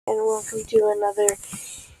And welcome to another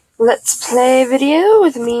Let's Play video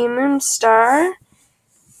with me, Moonstar.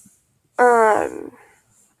 I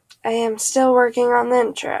am still working on the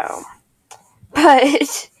intro,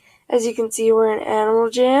 but as you can see, we're in Animal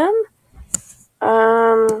Jam.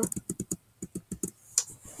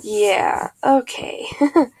 Yeah, okay.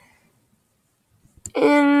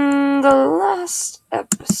 In the last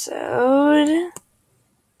episode,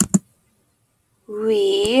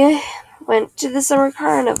 we went to the summer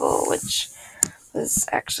carnival, which was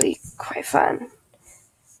actually quite fun.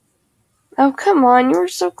 Oh, come on, you were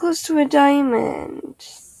so close to a diamond.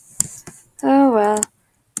 Oh, well,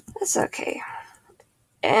 that's okay.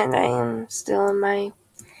 And I am still in my...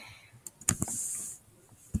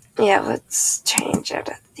 Yeah, let's change out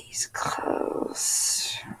of these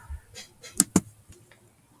clothes.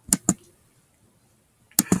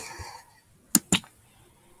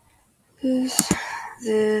 This...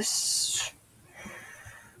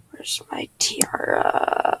 Where's my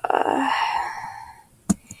tiara?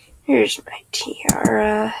 Here's my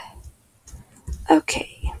tiara.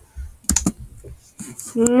 Okay.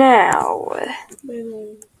 Now...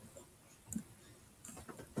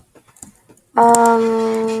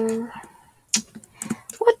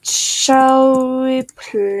 What shall we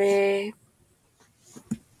play?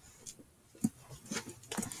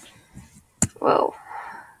 Whoa.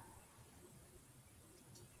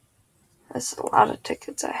 That's a lot of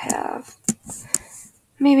tickets I have.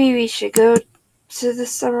 Maybe we should go to the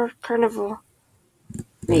summer carnival.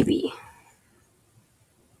 Maybe.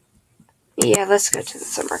 Yeah, let's go to the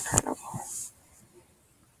summer carnival.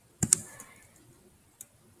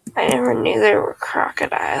 I never knew there were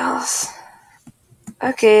crocodiles.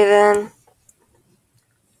 Okay, then.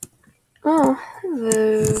 Oh,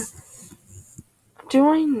 hello. Do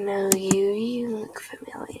I know you? You look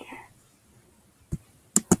familiar.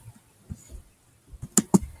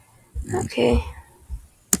 Okay.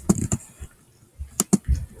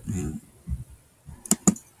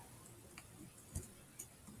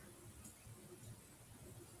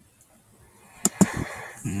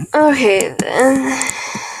 Okay, then.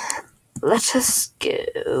 Let us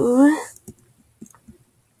go.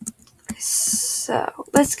 So,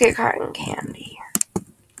 let's get cotton candy.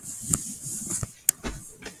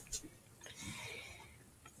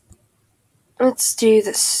 Let's do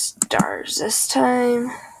the stars this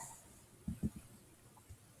time.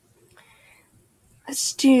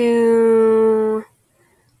 Let's do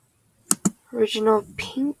original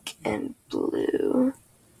pink and blue.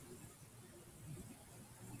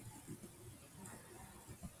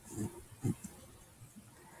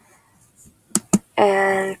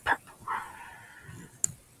 And purple.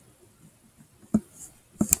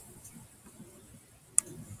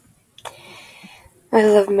 I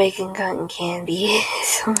love making cotton candy.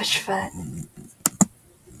 It's so much fun.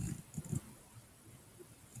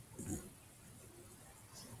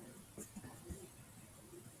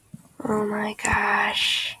 Oh my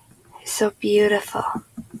gosh. It's so beautiful.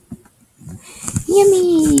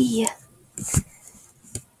 Yummy!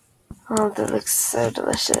 Oh, that looks so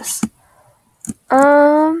delicious.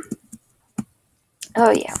 Oh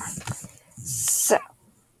yeah. So,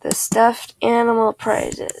 the stuffed animal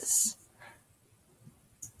prizes.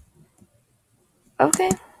 Okay,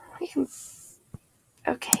 we can...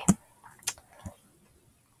 Okay.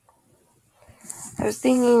 I was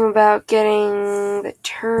thinking about getting the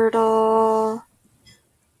turtle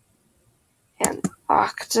and the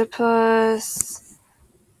octopus.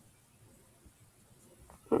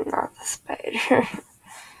 Not the spider.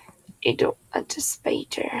 I don't want a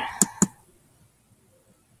spider.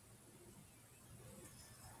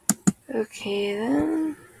 Okay,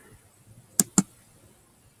 then.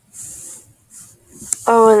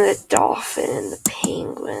 Oh, and the dolphin and the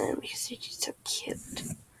penguin, because they're just so cute.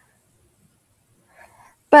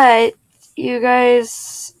 But you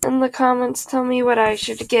guys in the comments tell me what I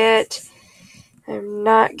should get. I'm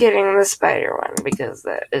not getting the spider one because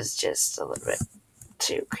that is just a little bit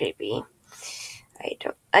too creepy. I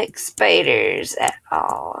don't like spiders at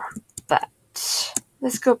all. But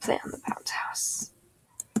let's go play on the bounce house.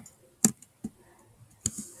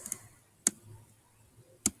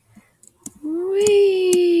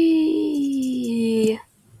 Whee!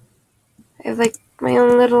 I have like my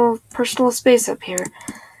own little personal space up here.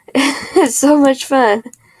 It's so much fun.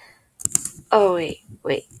 Oh, wait.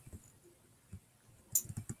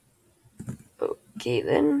 Okay,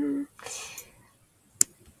 then.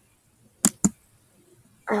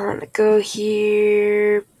 I'm gonna go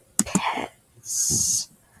here. Pets.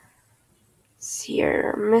 See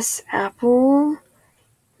here. Miss Apple.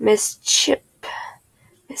 Miss Chip.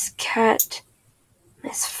 Miss Cat.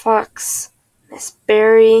 Miss Fox. Miss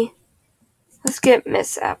Berry. Let's get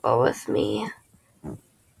Miss Apple with me.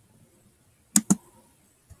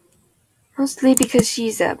 Mostly because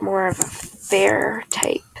she's more of a fair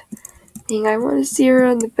type thing. I want to see her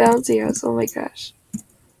on the bouncy house. Oh my gosh.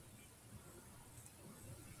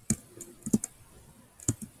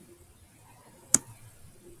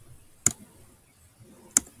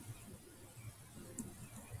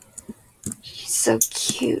 She's so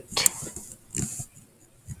cute.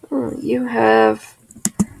 Oh, you have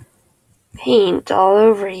paint all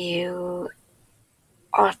over you,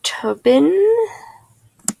 Autobin.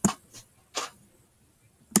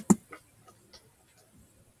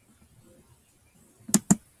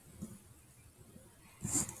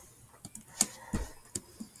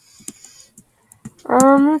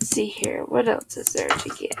 Let's see here. What else is there to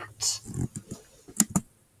get?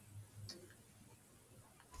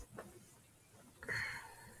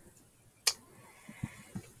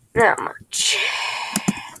 Not much.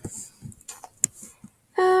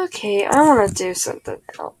 Okay, I want to do something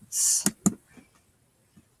else.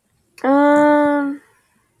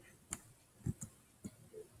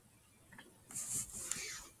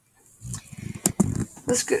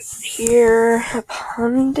 Let's go here. A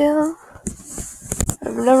Pondale.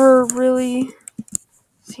 I've never really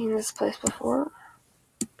seen this place before.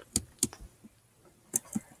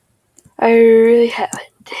 I really haven't.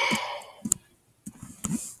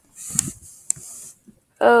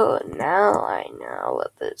 Oh, now I know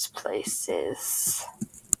what this place is.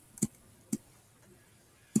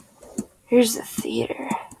 Here's the theater.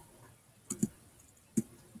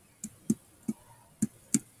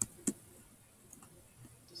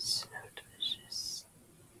 So delicious.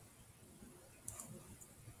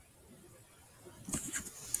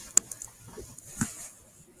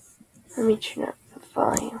 Let me turn up the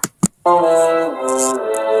volume.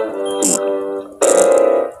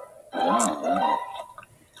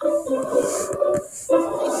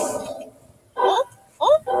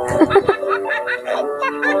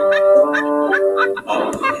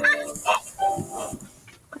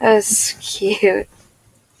 That's cute.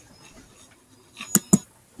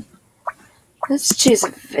 Let's choose a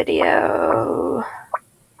video.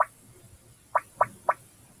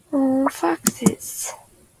 Oh, foxes.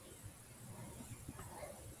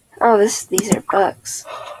 Oh, these are bugs.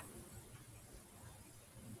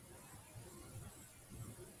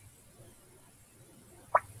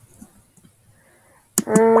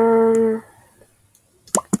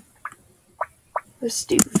 Let's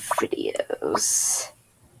do videos.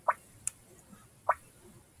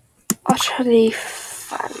 Utterly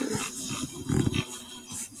fun.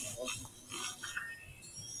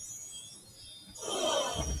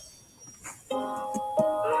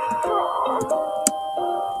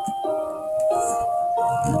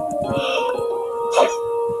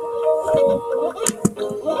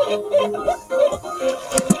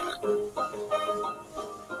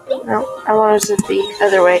 No, I want it to be the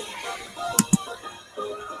other way.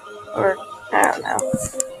 Or, I don't know.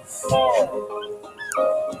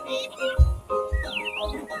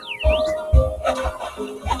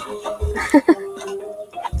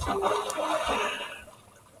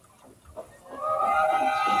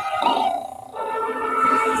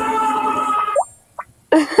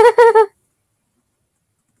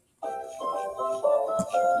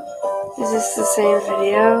 Is this the same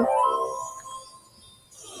video?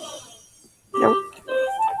 Nope.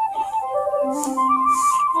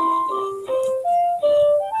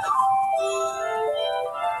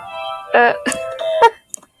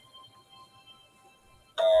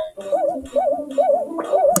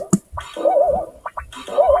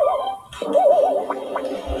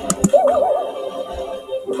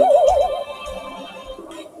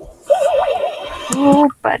 Oh,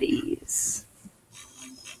 buddies.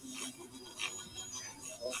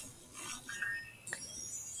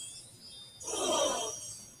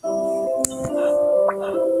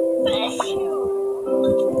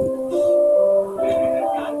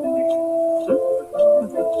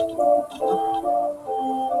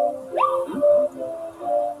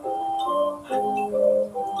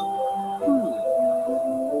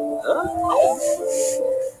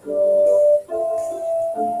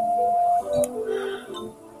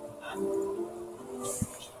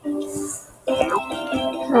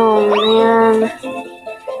 Oh, man.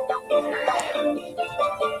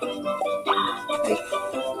 I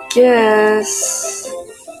guess.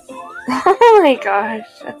 Oh my gosh,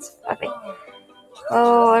 that's funny.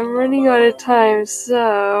 Oh, I'm running out of time,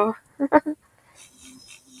 so...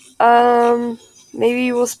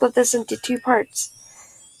 maybe we'll split this into 2 parts.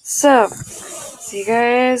 So, see you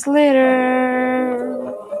guys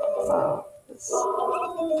later. Oh,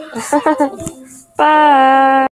 Bye.